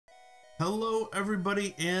Hello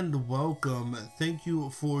everybody and welcome. Thank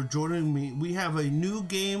you for joining me. We have a new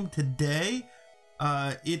game today.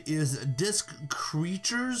 It is Disc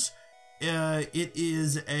Creatures. It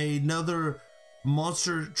is another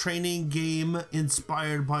monster training game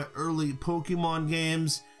inspired by early Pokemon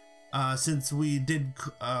games. Since we did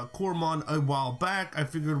Cormon a while back, I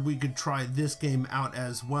figured we could try this game out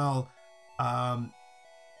as well. I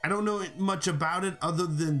don't know much about it other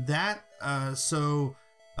than that,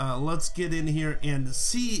 let's get in here and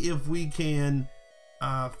see if we can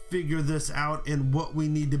figure this out and what we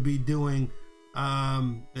need to be doing.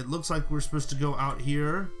 It looks like we're supposed to go out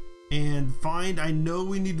here and I know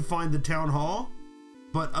we need to find the town hall,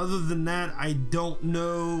 but other than that, I don't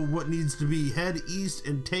know what needs to be. Head east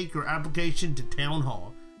and take your application to town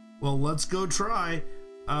hall. Well, let's go try.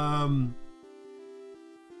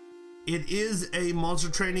 It is a monster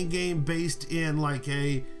training game based in like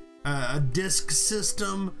a disc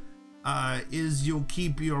system. You'll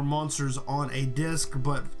keep your monsters on a disc,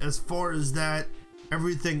 but as far as that,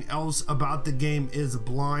 everything else about the game is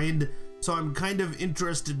blind. So I'm kind of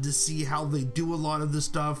interested to see how they do a lot of the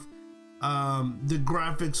stuff. The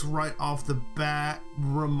graphics right off the bat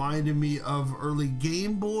reminded me of early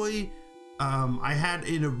Game Boy. I had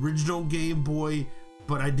an original Game Boy,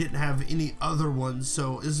 but I didn't have any other ones,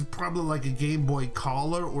 so it's probably like a Game Boy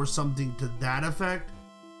Color or something to that effect.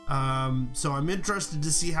 So I'm interested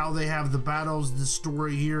to see how they have the battles, the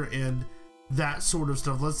story here, and that sort of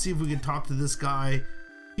stuff. Let's see if we can talk to this guy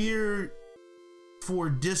here for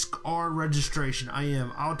Disc R registration.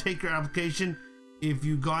 I'll take your application if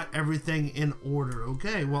you got everything in order.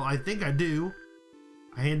 Okay, well, I think I do.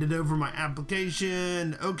 I handed over my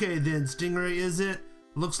application. Okay, then, Stingray, is it?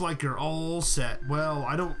 Looks like you're all set. Well,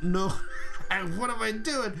 I don't know. What am I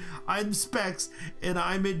doing? I'm Specs, and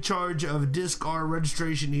I'm in charge of Disc R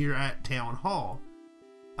registration here at Town Hall.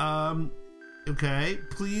 Okay,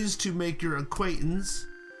 pleased to make your acquaintance.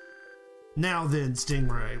 Now then,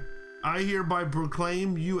 Stingray, I hereby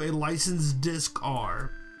proclaim you a licensed Disc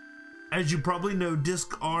R. As you probably know,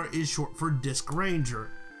 Disc R is short for Disc Ranger.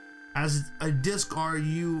 As a Disc R,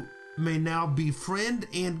 you may now befriend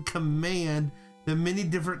and command the many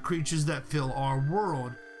different creatures that fill our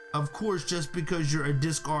world. Of course, just because you're a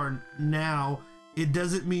Disc R now, it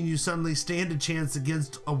doesn't mean you suddenly stand a chance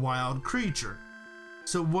against a wild creature.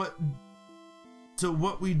 So what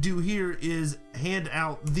we do here is hand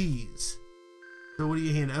out these. So what do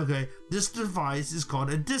you hand? Okay, this device is called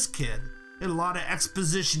a Disc Kid. And a lot of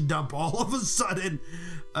exposition dump all of a sudden.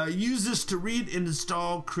 Use this to read and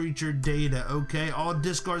install creature data. Okay, all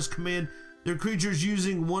Disc Rs command their creatures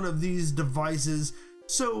using one of these devices.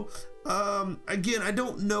 So again, I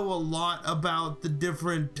don't know a lot about the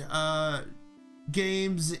different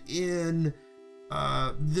games in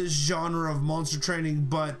this genre of monster training,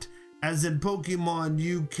 but as in Pokemon,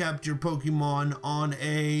 you kept your Pokemon on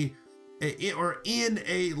in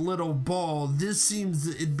a little ball. This seems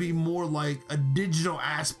it'd be more like a digital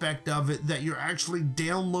aspect of it, that you're actually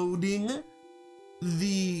downloading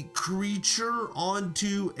the creature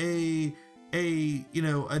onto a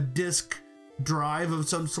disc drive of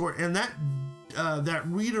some sort, and that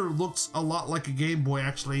reader looks a lot like a Game Boy,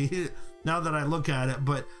 actually, now that I look at it.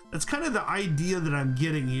 But that's kind of the idea that I'm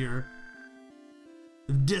getting here.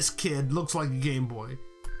 The Disc Kid looks like a Game Boy.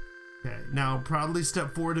 Okay, now proudly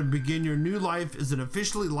step forward and begin your new life as an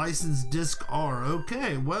officially licensed Disc R.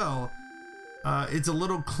 Okay, well, it's a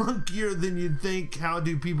little clunkier than you'd think. How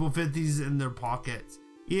do people fit these in their pockets?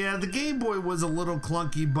 Yeah, the Game Boy was a little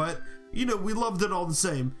clunky, but you know, we loved it all the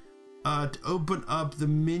same. To open up the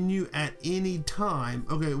menu at any time.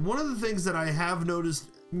 Okay, one of the things that I have noticed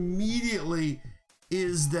immediately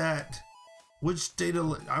is that which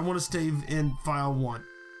data I want to save in file 1.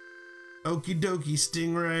 Okie dokie,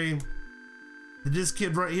 Stingray. The Disc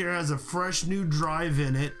Kid right here has a fresh new drive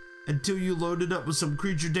in it. Until you load it up with some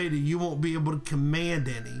creature data, you won't be able to command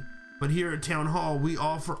any. But here at Town Hall, we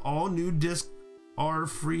offer all new Disc R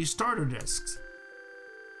free starter discs.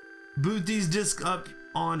 Boot these discs up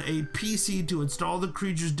on a PC to install the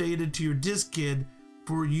creature's data to your Disc Kid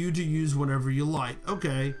for you to use whenever you like.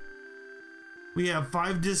 Okay. We have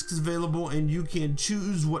 5 discs available and you can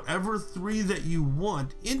choose whatever 3 that you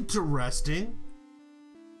want. Interesting.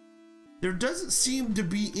 There doesn't seem to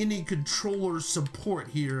be any controller support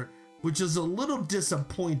here, which is a little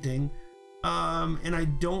disappointing. And I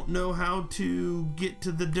don't know how to get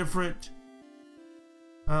to the different...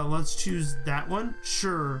 let's choose that one.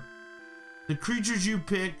 Sure. The creatures you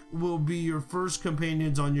pick will be your first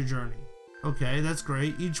companions on your journey. Okay, that's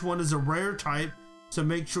great. Each one is a rare type, so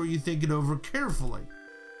make sure you think it over carefully.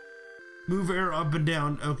 Move air up and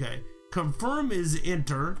down. Okay. Confirm is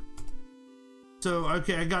enter. So,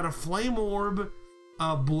 okay, I got a flame orb,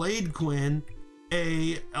 a blade quinn,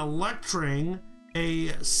 a electring, a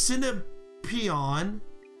cinnapion,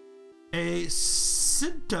 a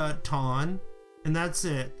syntaton, and that's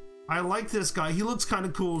it. I like this guy. He looks kind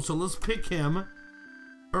of cool, so let's pick him.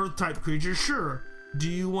 Earth type creature, sure. Do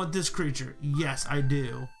you want this creature? Yes, I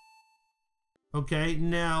do. Okay,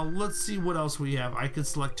 now let's see what else we have. I could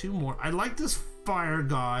select 2 more. I like this fire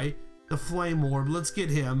guy, the flame orb. Let's get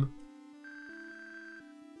him.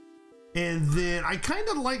 And then I kind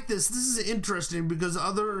of like this. This is interesting because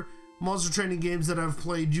other monster training games that I've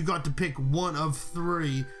played, you got to pick 1 of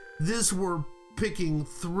 3. This we're picking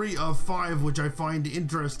 3 of 5, which I find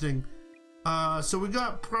interesting. So we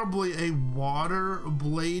got probably a water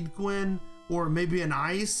blade quinn, or maybe an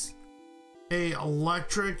ice, a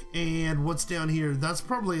electric, and what's down here? That's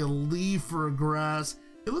probably a leaf or a grass.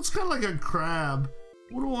 It looks kind of like a crab.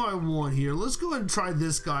 What do I want here? Let's go ahead and try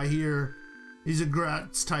this guy here. He's a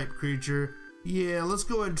grass type creature. Yeah, let's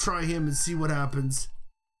go ahead and try him and see what happens.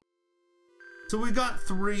 So we got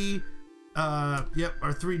 3,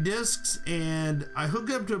 our 3 discs, and I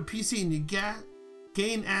hook it up to a PC and you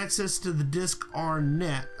gain access to the disk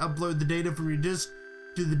RNet. Upload the data from your disk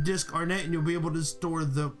to the disk RNet and you'll be able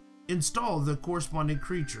to install the corresponding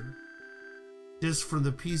creature. Disk from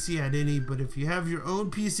the PC at any, but if you have your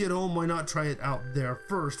own PC at home, why not try it out there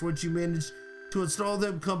first? Once you manage to install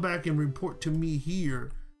them, come back and report to me here.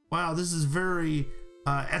 Wow, this is very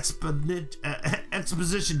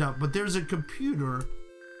expositioned up, but there's a computer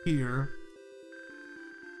here.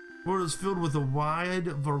 The world is filled with a wide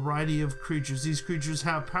variety of creatures. These creatures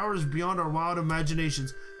have powers beyond our wild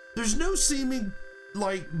imaginations. There's no seeming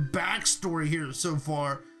like backstory here so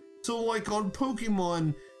far. So like on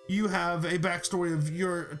Pokemon, you have a backstory of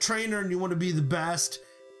you're a trainer and you want to be the best.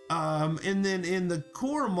 And then in the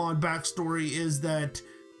Coromon backstory is that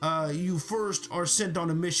you first are sent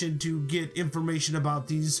on a mission to get information about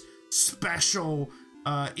these special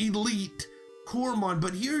elite Coromon,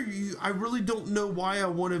 but here I really don't know why I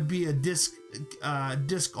want to be a disc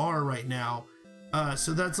R right now.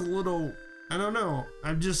 So that's a little, I don't know.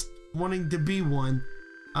 I'm just wanting to be one.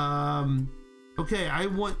 Okay, I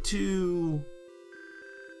want to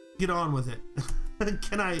get on with it.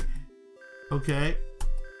 Can I? Okay.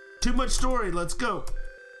 Too much story. Let's go.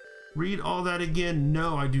 Read all that again.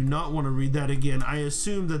 No, I do not want to read that again. I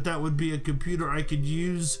assume that that would be a computer I could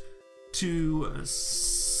use to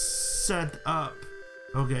set up.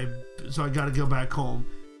 Okay, so I got to go back home.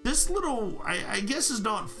 This little, I guess is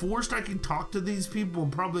not forced. I can talk to these people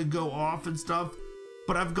and probably go off and stuff,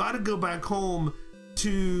 but I've got to go back home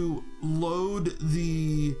to load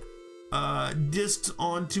the discs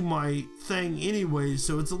onto my thing anyway.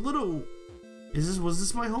 So it's a little, was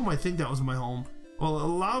this my home? I think that was my home. Well,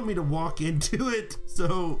 allow me to walk into it.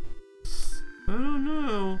 So I don't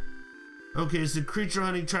know. Okay, so creature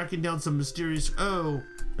hunting, tracking down some mysterious, oh,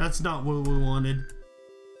 that's not what we wanted.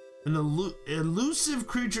 An elusive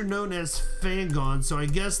creature known as Fangon. So I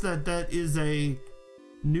guess that is a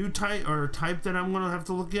new type, or type that I'm gonna have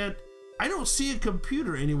to look at. I don't see a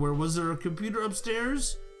computer anywhere. Was there a computer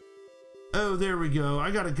upstairs? Oh, there we go.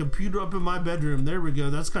 I got a computer up in my bedroom. There we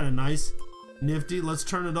go. That's kind of nice. Nifty. Let's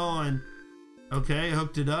turn it on. Okay,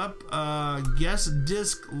 hooked it up. Guest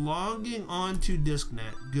disk logging onto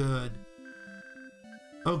DiskNet. Good.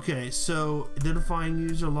 Okay, so identifying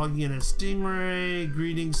user, logging in as Stingray.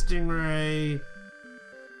 Greetings, Stingray.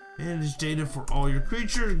 Manage data for all your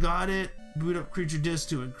creatures. Got it. Boot up creature disk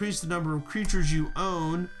to increase the number of creatures you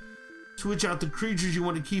own. Switch out the creatures you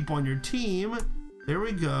want to keep on your team. There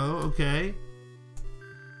we go. Okay.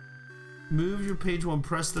 Move your page 1.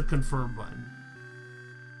 Press the confirm button.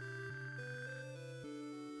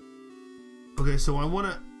 Okay, so I want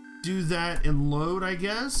to do that and load, I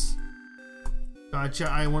guess.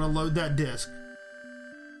 Gotcha. I want to load that disk.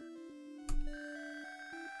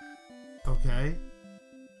 Okay.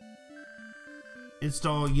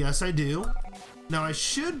 Install. Yes, I do. Now I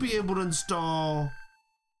should be able to install.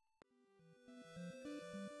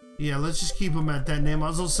 Yeah, let's just keep them at that name. I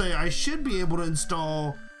was gonna say I should be able to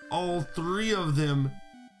install all 3 of them.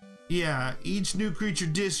 Yeah, each new creature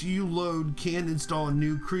disc you load can install a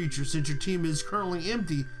new creature. Since your team is currently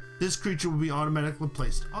empty, this creature will be automatically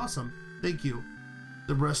placed. Awesome. Thank you.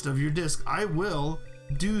 The rest of your disc. I will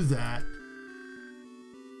do that.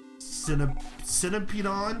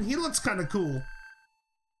 Cinnapion. He looks kind of cool.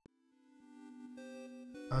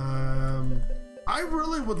 I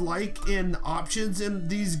really would like in options in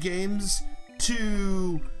these games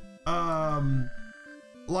to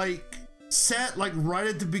like set like right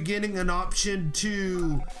at the beginning an option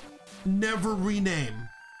to never rename.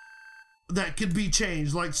 that could be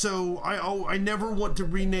changed. Like, so I never want to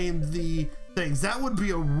rename the things. That would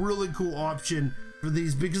be a really cool option for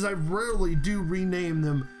these, because I rarely do rename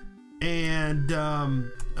them. And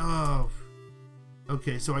oh,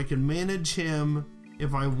 okay, so I can manage him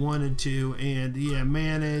if I wanted to, and yeah,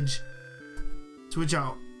 manage, switch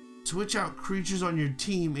out creatures on your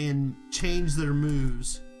team and change their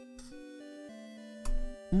moves.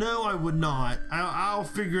 No, I would not. I'll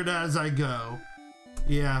figure it out as I go.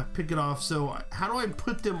 Yeah, pick it off. So how do I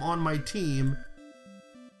put them on my team?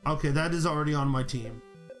 Okay, that is already on my team.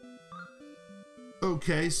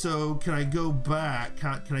 Okay, so can I go back?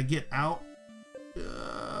 Can I get out?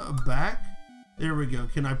 Back? There we go.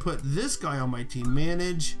 Can I put this guy on my team?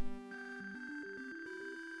 Manage.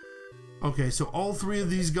 Okay, so all three of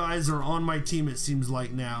these guys are on my team, it seems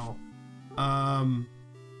like now.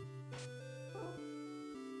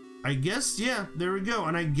 I guess, yeah, there we go.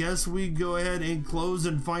 And I guess we go ahead and close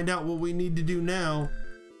and find out what we need to do now.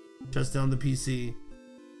 Test down the PC.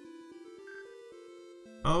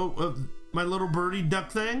 Oh, my little birdie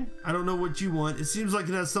duck thing? I don't know what you want. It seems like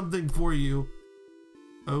it has something for you.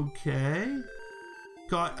 Okay.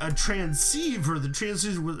 Got a transceiver. The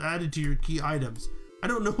transceiver was added to your key items. I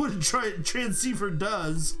don't know what a transceiver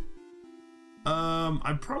does.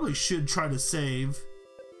 I probably should try to save.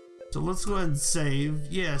 So let's go ahead and save.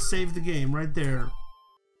 Yeah, save the game right there.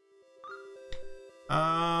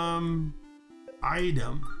 Item.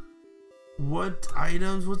 What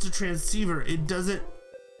items? What's a transceiver? It doesn't.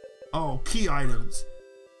 Oh, key items.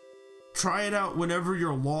 Try it out whenever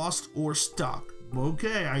you're lost or stuck.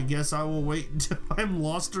 Okay, I guess I will wait until I'm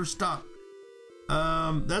lost or stuck.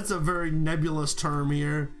 That's a very nebulous term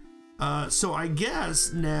here. So I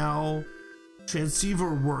guess now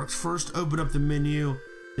transceiver works. First open up the menu,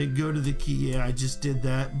 then go to the key. Yeah, I just did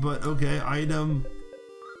that, but okay, item,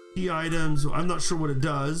 key items. I'm not sure what it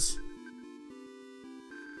does.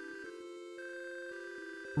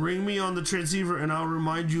 Ring me on the transceiver and I'll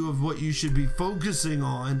remind you of what you should be focusing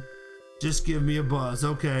on. Just give me a buzz.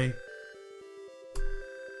 Okay.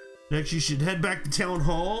 Next, you should head back to Town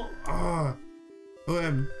Hall.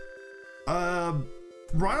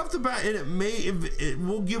 Right off the bat, and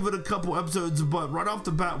we'll give it a couple episodes, but right off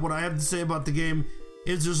the bat, what I have to say about the game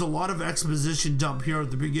is there's a lot of exposition dump here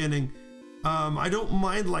at the beginning. I don't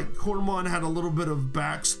mind, like, Cormon had a little bit of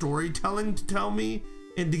backstory telling to tell me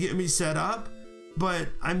and to get me set up, but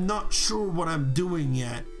I'm not sure what I'm doing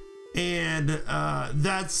yet, and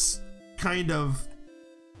that's kind of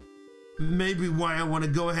maybe why I want to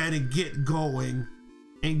go ahead and get going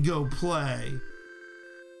and go play.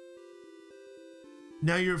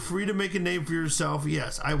 Now you're free to make a name for yourself.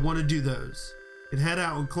 Yes, I want to do those. And head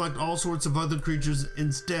out and collect all sorts of other creatures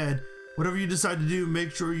instead. Whatever you decide to do,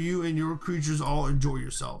 make sure you and your creatures all enjoy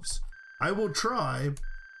yourselves. I will try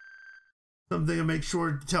something and make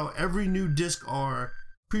sure to tell every new disc R.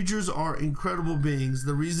 Creatures are incredible beings.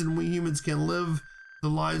 The reason we humans can live the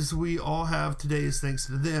lives we all have today is thanks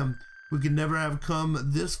to them. We could never have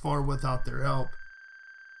come this far without their help.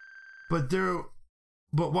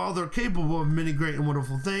 But while they're capable of many great and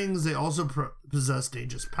wonderful things, they also possess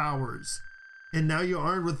dangerous powers. And now you're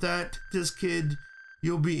armed with that, Disc Kid,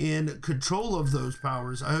 you'll be in control of those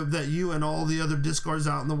powers. I hope that you and all the other Discards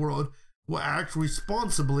out in the world will act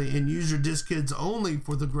responsibly and use your Disc Kids only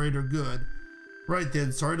for the greater good. Right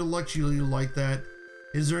then, sorry to lecture you like that.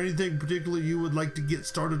 Is there anything particular you would like to get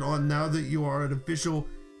started on now that you are an official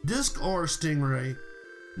Disc R Stingray?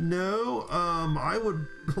 No, I would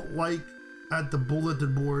like at the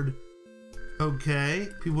bulletin board. Okay,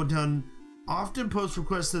 people in town often post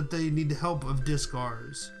requests that they need help of Disc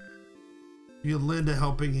Rs. You lend a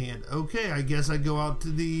helping hand. Okay, I guess I go out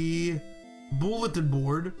to the bulletin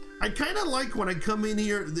board. I kind of like when I come in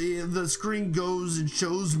here, the screen goes and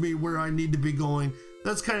shows me where I need to be going.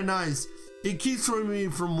 That's kind of nice. It keeps me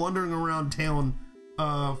from wandering around town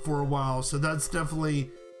for a while, so that's definitely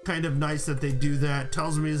kind of nice that they do that.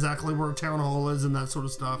 Tells me exactly where Town Hall is and that sort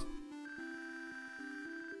of stuff.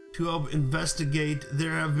 To help investigate,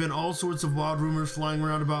 there have been all sorts of wild rumors flying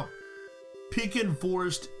around about Pekin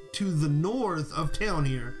Forest to the north of town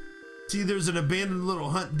here. See, there's an abandoned little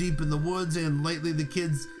hut deep in the woods, and lately the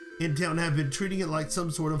kids in town have been treating it like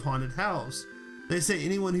some sort of haunted house. They say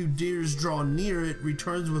anyone who dares draw near it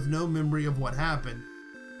returns with no memory of what happened.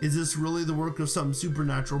 Is this really the work of some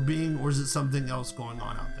supernatural being, or is it something else going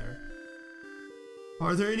on out there?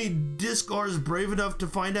 Are there any Disc Rs brave enough to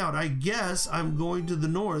find out? I guess I'm going to the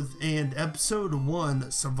north, and episode 1,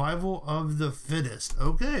 Survival of the Fittest.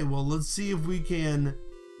 Okay, well, let's see if we can.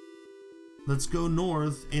 Let's go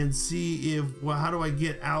north and see if, well, how do I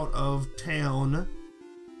get out of town?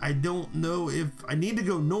 I don't know if I need to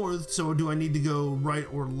go north, so do I need to go right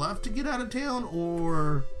or left to get out of town,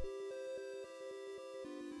 or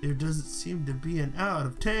there doesn't seem to be an out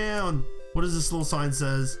of town. What does this little sign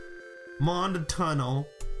says? Mond Tunnel.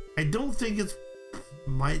 I don't think it's,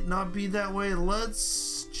 might not be that way.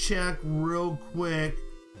 Let's check real quick,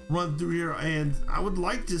 run through here, and I would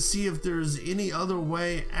like to see if there's any other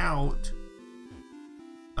way out.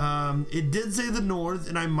 It did say the north,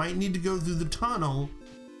 and I might need to go through the tunnel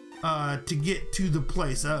to get to the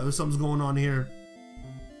place. Uh-oh, something's going on here.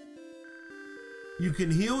 You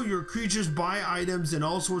can heal your creatures, buy items, and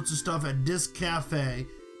all sorts of stuff at Disc Cafe.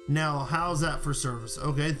 Now, how's that for service?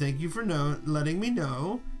 Okay, thank you for letting me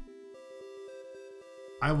know.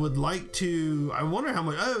 I would like to, I wonder how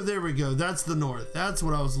much, oh, there we go. That's the north. That's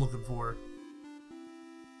what I was looking for.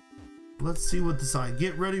 Let's see what the sign,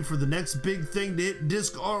 get ready for the next big thing to hit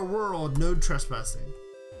Disc R World. No trespassing.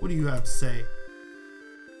 What do you have to say?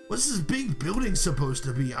 What's this big building supposed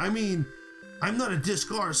to be? I mean, I'm not a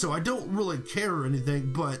Disc R, so I don't really care or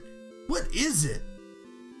anything, but what is it?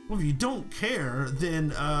 Well, if you don't care,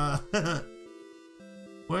 then,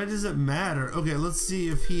 why does it matter? Okay, let's see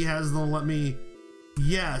if he has the, let me,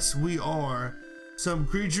 yes, we are. Some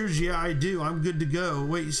creatures, yeah, I do. I'm good to go.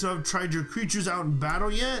 Wait, you still haven't tried your creatures out in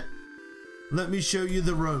battle yet? Let me show you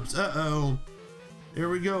the ropes. Uh-oh. Here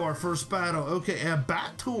we go, our first battle. Okay, a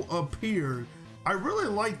battle appeared. I really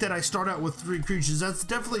like that I start out with 3 creatures. That's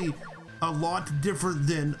definitely a lot different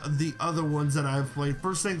than the other ones that I've played.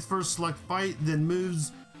 First things first, select fight, then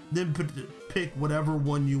moves, then pick whatever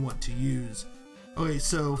one you want to use. Okay,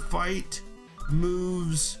 so fight,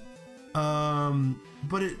 moves,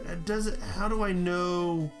 but it doesn't, how do I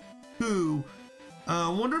know who? I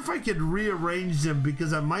wonder if I could rearrange them,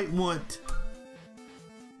 because I might want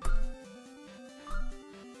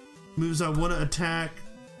moves I want to attack,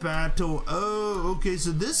 battle. Oh, okay,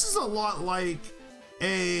 so this is a lot like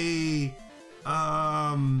a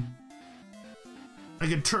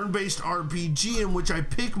turn-based RPG in which I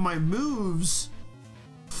pick my moves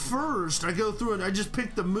first. I go through and I just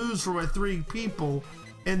pick the moves for my 3 people,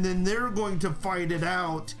 and then they're going to fight it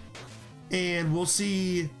out, and we'll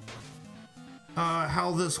see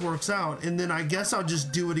how this works out. And then I guess I'll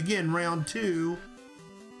just do it again, round 2.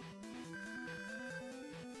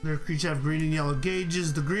 Their creatures have green and yellow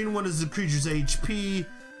gauges. The green one is the creature's HP.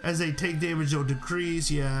 As they take damage, they'll decrease.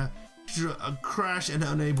 Yeah, crash and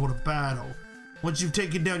unable to battle. Once you've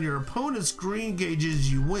taken down your opponent's green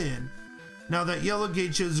gauges, you win. Now that yellow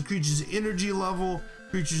gauge shows the creature's energy level.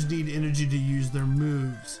 Creatures need energy to use their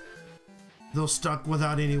moves. They're stuck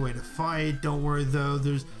without any way to fight. Don't worry though.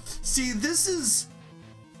 See, this is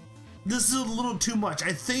a little too much.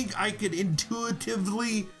 I think I could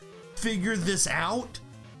intuitively figure this out.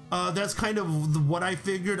 That's kind of what I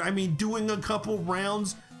figured. I mean, doing a couple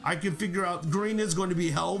rounds, I could figure out green is going to be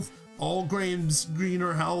health. All grains green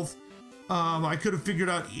are health. I could have figured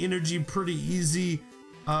out energy pretty easy.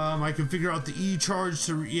 I could figure out the E-charge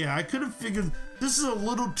to, yeah, I could have figured, this is a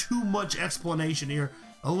little too much explanation here.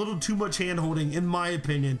 A little too much hand-holding, in my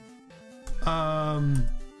opinion. Round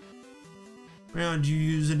you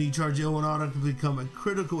use an E-charge, it will automatically become a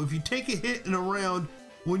critical. If you take a hit in a round,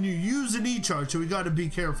 when you use an E-charge, so we got to be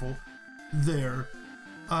careful there.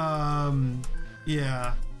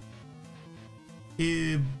 Yeah.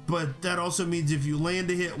 But that also means if you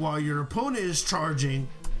land a hit while your opponent is charging,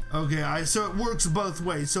 okay, so it works both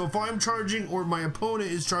ways. So if I'm charging or my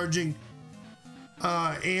opponent is charging,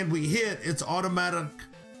 and we hit, it's automatic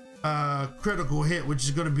critical hit, which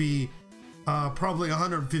is going to be probably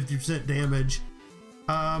 150% damage.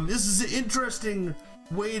 This is an interesting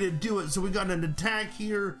way to do it. So we got an attack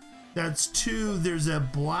here, that's 2. There's a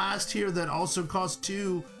blast here that also costs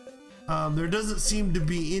 2. There doesn't seem to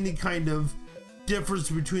be any kind of difference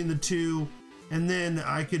between the 2. And then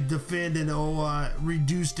I could defend and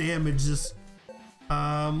reduce damage. This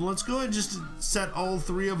let's go ahead and just set all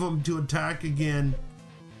 3 of them to attack again.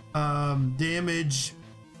 Damage,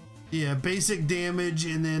 yeah, basic damage,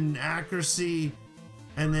 and then accuracy,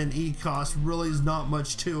 and then E-cost. Really is not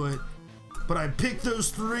much to it. But I pick those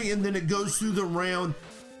 3, and then it goes through the round.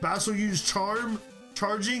 Basil used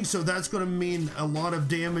charging, so that's going to mean a lot of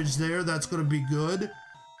damage there. That's going to be good.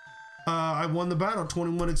 I won the battle,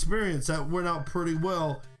 21 experience. That went out pretty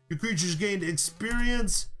well. Your creatures gained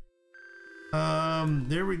experience.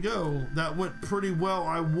 There we go. That went pretty well.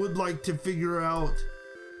 I would like to figure out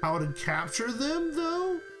how to capture them,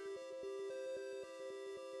 though.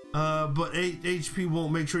 But 8 HP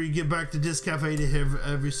won't. Make sure you get back to Disc Cafe to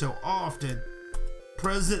every so often.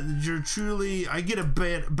 Present, you're truly, I get a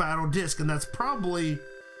battle disc, and that's probably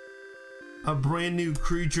a brand new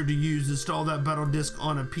creature to use. Install that battle disc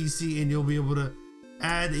on a PC and you'll be able to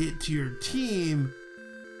add it to your team.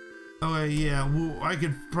 Okay, yeah, well, I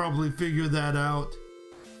could probably figure that out.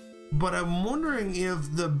 But I'm wondering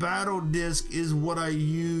if the battle disc is what I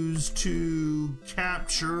use to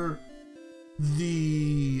capture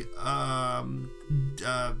the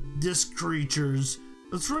disc creatures.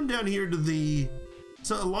 Let's run down here to the...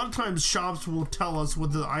 So a lot of times shops will tell us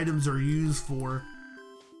what the items are used for.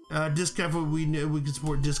 Disc cafe, we know we can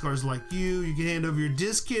support discards like you. You can hand over your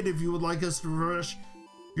disc kit if you would like us to refresh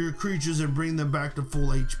your creatures and bring them back to full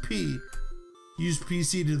HP. Use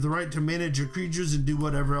PC to the right to manage your creatures and do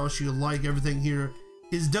whatever else you like. Everything here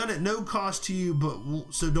is done at no cost to you, but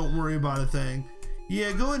so don't worry about a thing.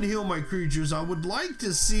 Yeah, go and heal my creatures. I would like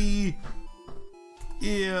to see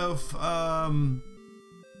if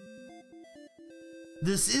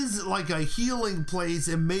this is like a healing place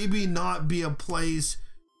and maybe not be a place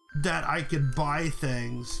that I could buy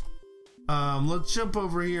things. Let's jump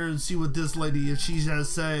over here and see what this lady, if she has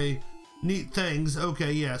say neat things.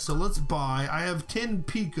 Okay, yeah, so let's buy. I have 10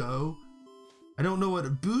 pico. I don't know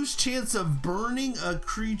what. Boost chance of burning a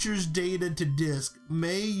creature's data to disk.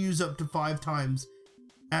 May use up to 5 times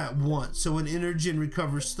at once. So an Energen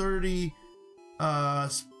recovers 30.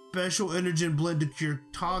 Special Energen blend to cure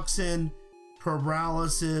toxin.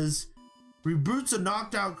 Paralysis. Reboots a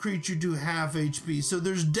knocked out creature to half HP. So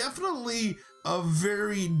there's definitely a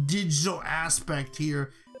very digital aspect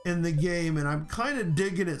here in the game, and I'm kind of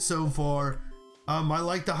digging it so far. I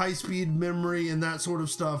like the high-speed memory and that sort of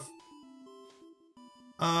stuff.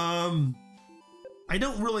 I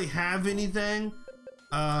don't really have anything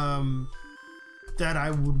that I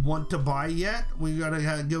would want to buy yet. We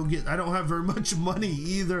gotta go get. I don't have very much money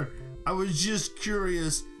either. I was just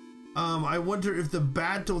curious. I wonder if the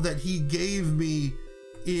battle that he gave me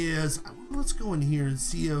is... Let's go in here and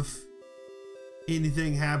see if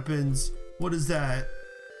anything happens. What is that?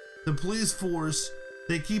 The police force.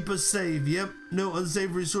 They keep us safe. Yep. No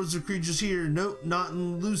unsavory sorts of creatures here. Nope. Not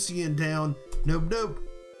in Lucian Town. Nope. Nope.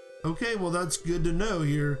 Okay, well that's good to know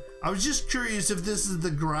here. I was just curious if this is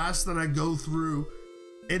the grass that I go through.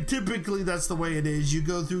 And typically that's the way it is. You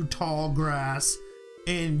go through tall grass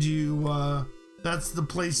and you... that's the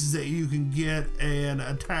places that you can get an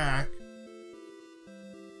attack.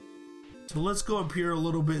 So let's go up here a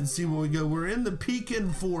little bit and see where we go. We're in the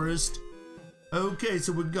Pekin Forest. Okay,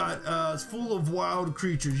 so we've got it's full of wild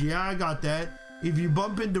creatures. Yeah, I got that. If you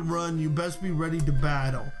bump into run, you best be ready to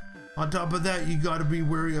battle. On top of that, you got to be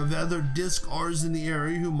wary of other discards in the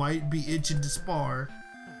area who might be itching to spar.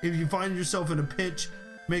 If you find yourself in a pinch,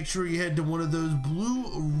 make sure you head to one of those blue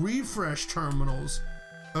refresh terminals.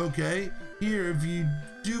 Okay, here, if you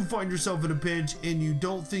do find yourself in a pinch and you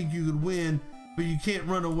don't think you could win, but you can't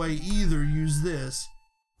run away either, use this.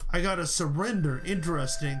 I got a surrender.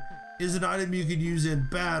 Interesting. Is an item you could use in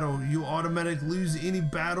battle. You automatically lose any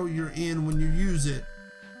battle you're in when you use it.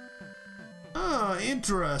 Ah,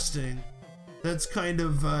 interesting. That's kind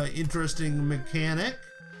of interesting mechanic.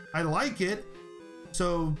 I like it.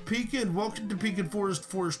 So, Pekin, welcome to Pekin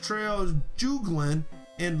Forest Trail, Juglin,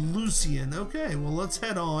 and Lucian. Okay, well let's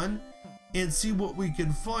head on and see what we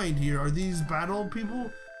can find here. Are these battle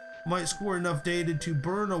people? Might score enough data to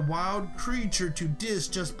burn a wild creature to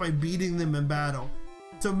disc just by beating them in battle.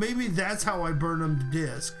 So maybe that's how I burn them to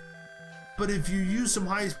disc. But if you use some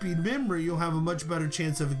high-speed memory, you'll have a much better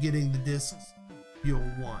chance of getting the discs you'll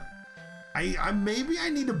want. Maybe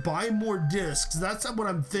I need to buy more discs. That's what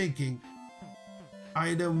I'm thinking.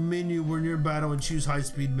 Item menu, we're near battle and choose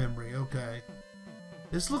high-speed memory. Okay.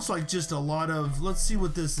 This looks like just a lot of, let's see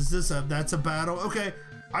what this is. That's a battle. Okay,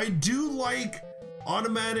 I do like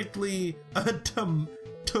automatically a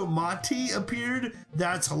tomati appeared.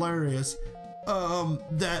 That's hilarious.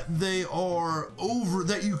 That they are over,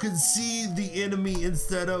 that you can see the enemy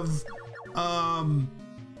instead of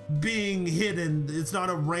being hidden. It's not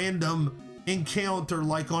a random encounter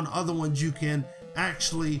like on other ones. You can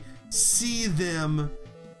actually see them.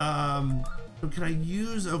 Can I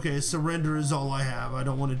use, okay, surrender is all I have. I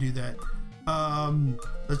don't want to do that.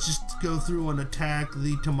 Let's just go through and attack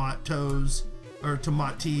the tomatoes or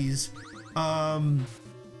tomates.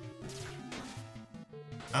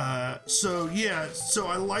 So yeah, so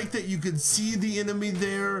I like that you can see the enemy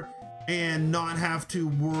there and not have to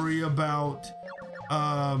worry about,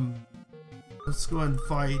 let's go ahead and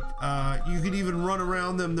fight. You can even run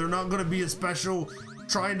around them. They're not going to be a special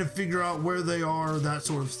trying to figure out where they are, that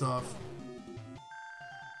sort of stuff.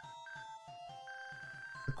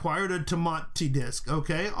 Acquired a tomati disc.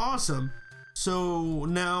 Okay, awesome. So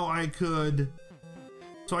now I could,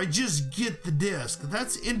 so I just get the disc.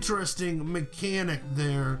 That's interesting mechanic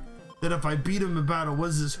there. that if I beat him in battle,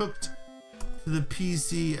 was this hooked to the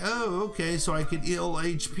PC? Oh, okay, so I could heal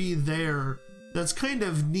HP there. That's kind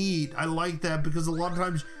of neat. I like that because a lot of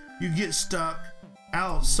times you get stuck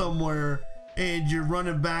out somewhere and you're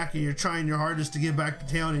running back and you're trying your hardest to get back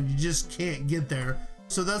to town and you just can't get there.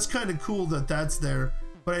 So that's kind of cool that that's there.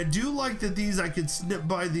 But I do like that these, I could snip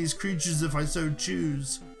by these creatures if I so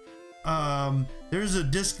choose. There's a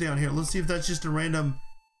disc down here. Let's see if that's just a random,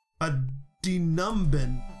 a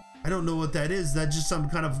denumbin. I don't know what that is. That's just some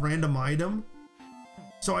kind of random item.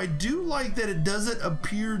 So I do like that it doesn't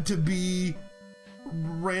appear to be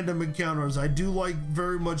random encounters. I do like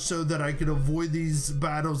very much so that I could avoid these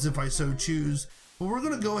battles if I so choose. But we're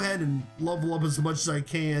gonna go ahead and level up as much as I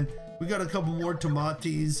can. We got a couple more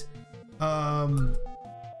tomates. I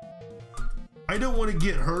don't want to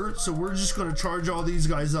get hurt, so we're just gonna charge all these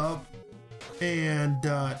guys up and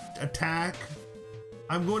attack.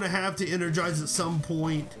 I'm going to have to energize at some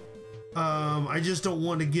point. I just don't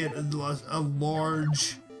want to get a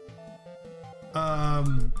large,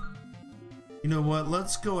 you know what,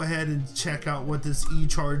 let's go ahead and check out what this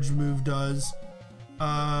E-charge move does.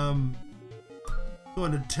 Go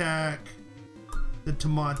and attack the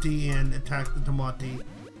tomato and attack the tomato.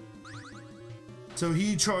 So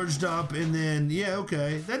he charged up and then, yeah,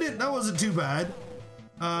 okay, that wasn't too bad.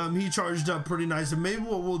 He charged up pretty nice, and maybe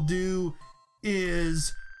what we'll do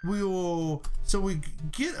is so we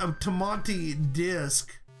get a tomato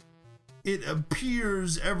disc. It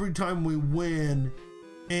appears every time we win,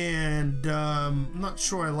 and I'm not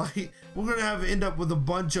sure I like. We're gonna end up with a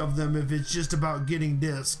bunch of them if it's just about getting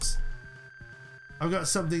discs. I've got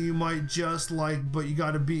something you might just like, but you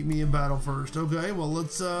got to beat me in battle first. Okay, well,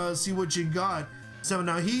 let's see what you got. So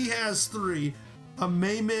now he has 3, a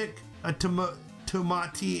Mimic, a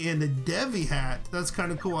Tomati, and a Devi hat. That's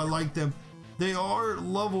kind of cool. I like them. They are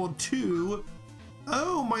level 2.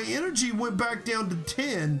 Oh, my energy went back down to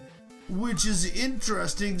 10, which is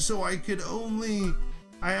interesting. So I could only,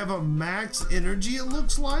 I have a max energy, it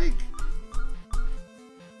looks like.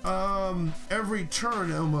 Every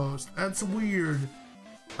turn almost. That's weird.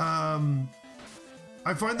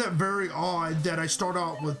 I find that very odd that I start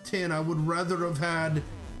out with 10. I would rather have had,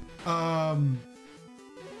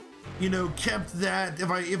 you know, kept that.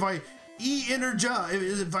 If I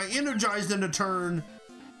energized in a turn,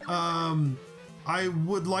 I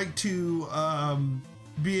would like to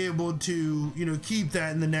be able to, you know, keep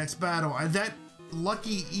that in the next battle. That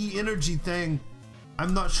lucky E-energy thing,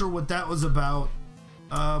 I'm not sure what that was about.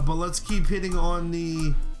 But let's keep hitting on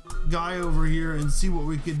the guy over here and see what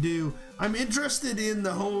we could do. I'm interested in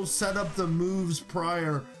the whole setup, the moves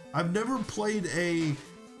prior. I've never played a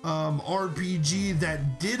RPG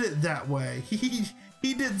that did it that way. He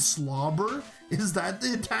did slobber. Is that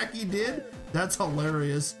the attack he did? That's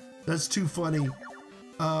hilarious. That's too funny.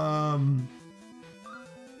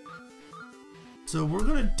 So we're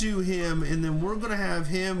gonna do him, and then we're gonna have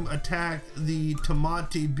him attack the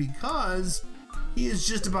Tomati because he is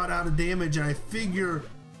just about out of damage, and I figure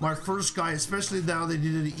my first guy, especially now they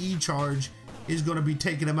did an E-charge, is going to be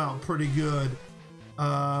taking him out pretty good.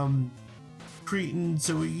 Cretan,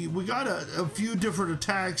 so we got a few different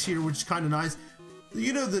attacks here, which is kind of nice.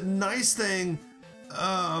 You know, the nice thing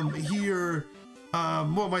here,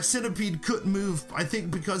 well, my centipede couldn't move, I think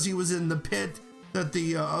because he was in the pit that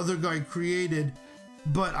the other guy created,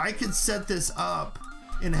 but I could set this up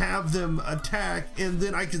and have them attack, and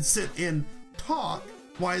then I could sit and talk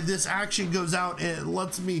while this action goes out, and it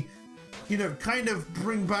lets me, you know, kind of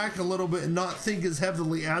bring back a little bit and not think as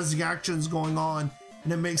heavily as the action's going on,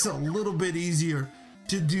 and it makes it a little bit easier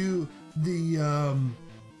to do the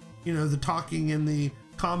you know, the talking and the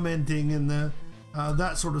commenting and the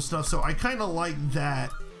that sort of stuff. So I kind of like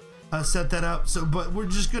that, set that up. So but we're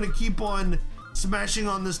just gonna keep on smashing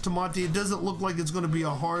on this Tomati. It doesn't look like it's gonna be a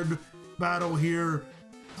hard battle here.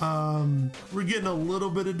 We're getting a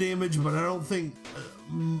little bit of damage, but I don't think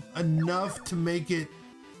enough to make it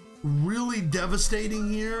really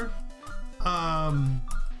devastating here.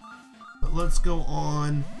 But let's go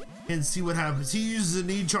on and see what happens. He uses an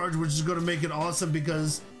E-charge, which is going to make it awesome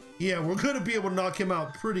because, yeah, we're going to be able to knock him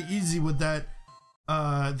out pretty easy with that,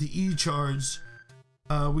 the E-charge.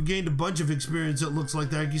 We gained a bunch of experience, it looks like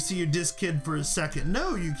that. You see your disc kid for a second.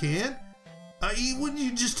 No, you can't. Wouldn't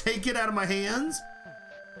you just take it out of my hands?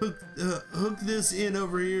 Hook this in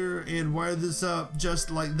over here and wire this up just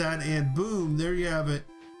like that, and boom, there you have it.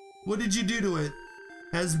 What did you do to it?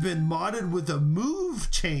 Has been modded with a move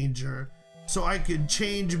changer, so I could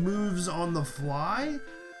change moves on the fly,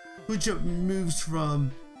 which it moves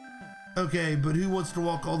from. Okay, but who wants to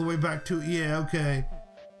walk all the way back to it? Yeah, okay.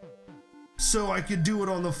 So I could do it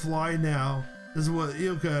on the fly now. Is what?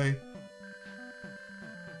 Okay.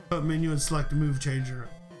 Up menu and select a move changer.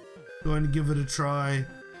 Go ahead and give it a try.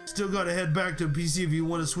 Still gotta head back to PC if you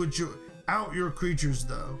want to switch out your creatures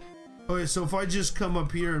though. Okay, so if I just come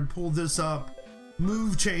up here and pull this up,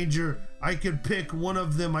 move changer, I could pick one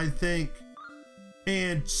of them, I think,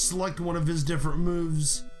 and select one of his different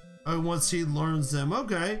moves once he learns them.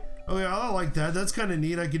 Okay, oh yeah, I like that. That's kind of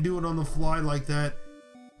neat. I can do it on the fly like that.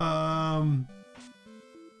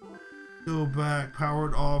 Go back,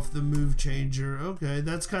 powered off the move changer. Okay,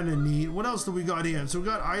 that's kind of neat. What else do we got here? So we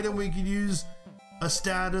got item we could use, a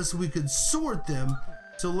status, we could sort them.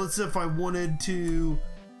 So let's say if I wanted to,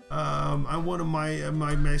 I wanted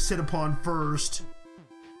my sit upon first,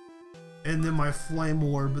 and then my flame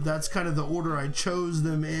orb, but that's kind of the order I chose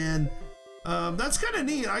them in. That's kind of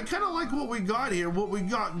neat. I kind of like what we got here, what we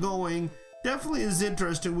got going. Definitely is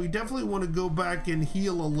interesting. We definitely want to go back and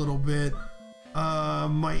heal a little bit.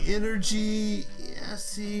 My energy, yeah,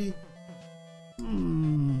 see,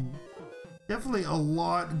 definitely a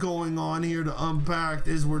lot going on here to unpack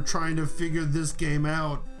as we're trying to figure this game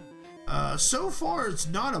out. So far it's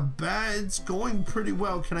not a bad, it's going pretty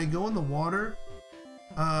well. Can I go in the water?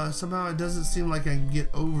 Somehow it doesn't seem like I can get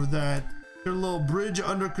over that. There's a little bridge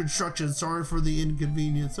under construction, sorry for the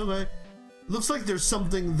inconvenience. Okay, looks like there's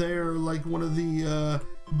something there, like one of the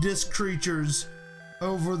disc creatures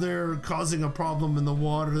over there causing a problem in the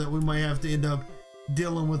water that we might have to end up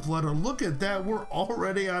dealing with later. Look at that, we're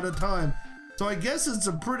already out of time. So I guess it's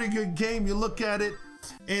a pretty good game. You look at it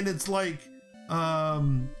and it's like,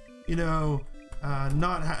 you know,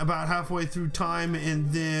 not about halfway through time, and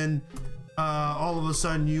then all of a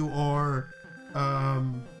sudden you are,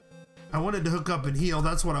 I wanted to hook up and heal.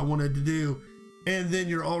 That's what I wanted to do. And then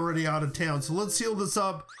you're already out of town. So let's heal this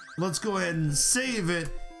up. Let's go ahead and save it.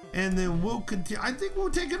 And then we'll continue. I think we'll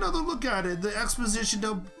take another look at it. The exposition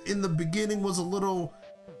up in the beginning was a little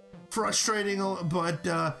frustrating, but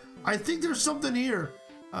I think there's something here.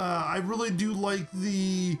 I really do like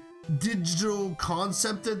the digital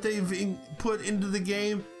concept that they've put into the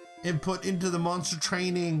game and put into the monster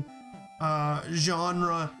training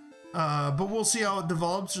genre. But we'll see how it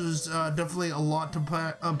develops. There's definitely a lot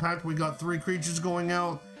to unpack. We got 3 creatures going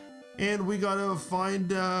out, and we gotta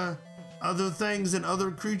find other things and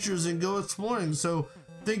other creatures and go exploring. So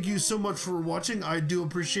thank you so much for watching. I do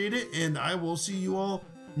appreciate it, and I will see you all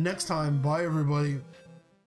next time. Bye everybody.